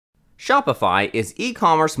Shopify is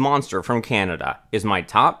e-commerce monster from Canada is my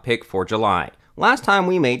top pick for July. Last time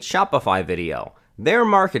we made Shopify video, their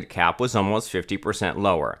market cap was almost 50%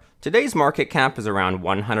 lower. Today's market cap is around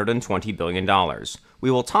 $120 billion.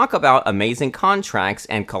 We will talk about amazing contracts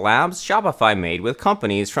and collabs Shopify made with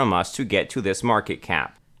companies from us to get to this market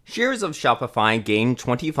cap. Shares of Shopify gained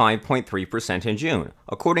 25.3% in June,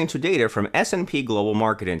 according to data from S&P Global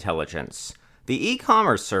Market Intelligence. The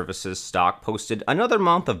e-commerce services stock posted another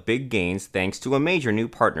month of big gains thanks to a major new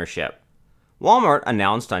partnership. Walmart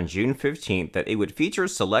announced on June 15th that it would feature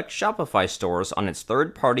select Shopify stores on its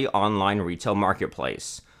third-party online retail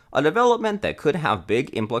marketplace, a development that could have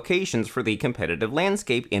big implications for the competitive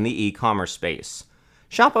landscape in the e-commerce space.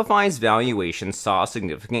 Shopify's valuation saw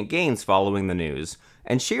significant gains following the news,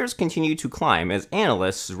 and shares continue to climb as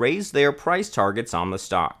analysts raise their price targets on the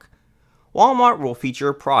stock. Walmart will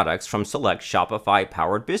feature products from select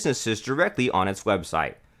Shopify-powered businesses directly on its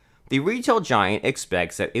website. The retail giant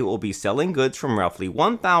expects that it will be selling goods from roughly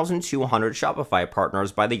 1,200 Shopify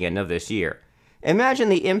partners by the end of this year. Imagine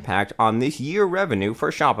the impact on this year's revenue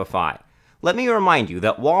for Shopify. Let me remind you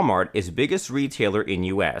that Walmart is biggest retailer in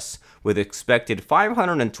US, with expected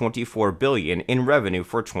 $524 billion in revenue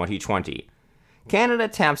for 2020. Canada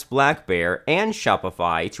taps Black Bear and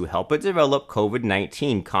Shopify to help it develop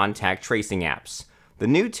COVID-19 contact tracing apps. The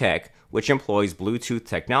new tech, which employs Bluetooth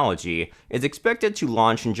technology, is expected to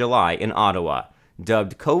launch in July in Ottawa.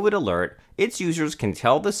 Dubbed COVID Alert, its users can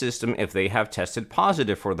tell the system if they have tested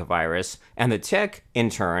positive for the virus, and the tech, in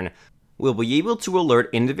turn, will be able to alert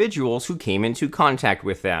individuals who came into contact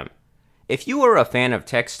with them. If you are a fan of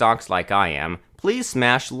tech stocks like I am, please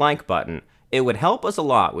smash the like button. It would help us a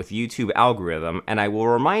lot with YouTube algorithm, and I will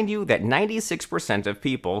remind you that 96% of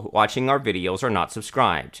people watching our videos are not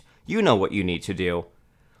subscribed. You know what you need to do.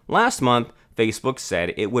 Last month, Facebook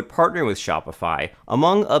said it would partner with Shopify,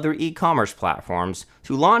 among other e-commerce platforms,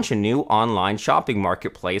 to launch a new online shopping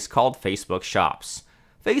marketplace called Facebook Shops.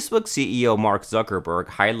 Facebook CEO Mark Zuckerberg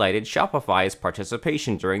highlighted Shopify's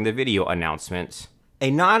participation during the video announcement,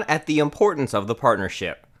 a nod at the importance of the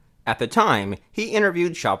partnership. At the time, he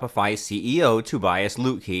interviewed Shopify's CEO Tobias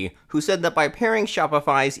Lütke, who said that by pairing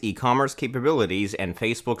Shopify's e-commerce capabilities and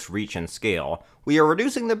Facebook's reach and scale, we are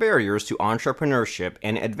reducing the barriers to entrepreneurship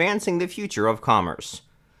and advancing the future of commerce.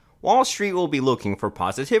 Wall Street will be looking for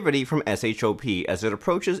positivity from SHOP as it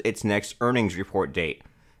approaches its next earnings report date.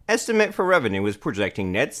 Estimate for revenue is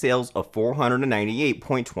projecting net sales of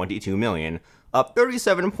 $498.22 million, up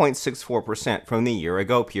 37.64% from the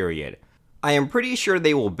year-ago period. I am pretty sure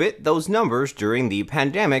they will beat those numbers during the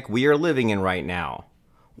pandemic we are living in right now.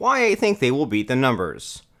 Why I think they will beat the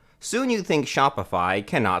numbers? Soon you think Shopify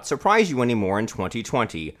cannot surprise you anymore in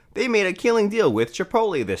 2020. They made a killing deal with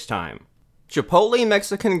Chipotle this time. Chipotle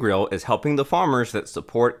Mexican Grill is helping the farmers that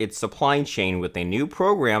support its supply chain with a new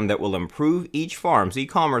program that will improve each farm's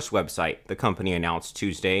e-commerce website, the company announced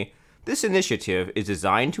Tuesday. This initiative is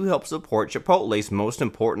designed to help support Chipotle's most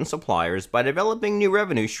important suppliers by developing new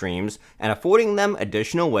revenue streams and affording them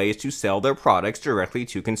additional ways to sell their products directly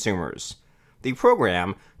to consumers. The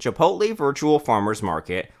program, Chipotle Virtual Farmers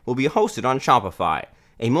Market, will be hosted on Shopify,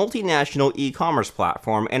 a multinational e-commerce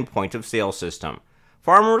platform and point-of-sale system.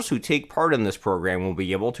 Farmers who take part in this program will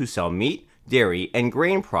be able to sell meat, dairy, and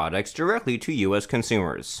grain products directly to U.S.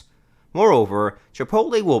 consumers. Moreover,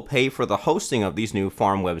 Chipotle will pay for the hosting of these new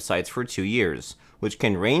farm websites for 2 years, which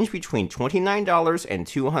can range between $29 and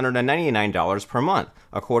 $299 per month,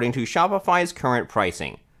 according to Shopify's current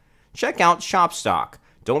pricing. Check out ShopStock.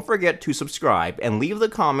 Don't forget to subscribe and leave the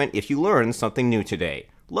comment if you learned something new today.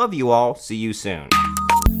 Love you all. See you soon.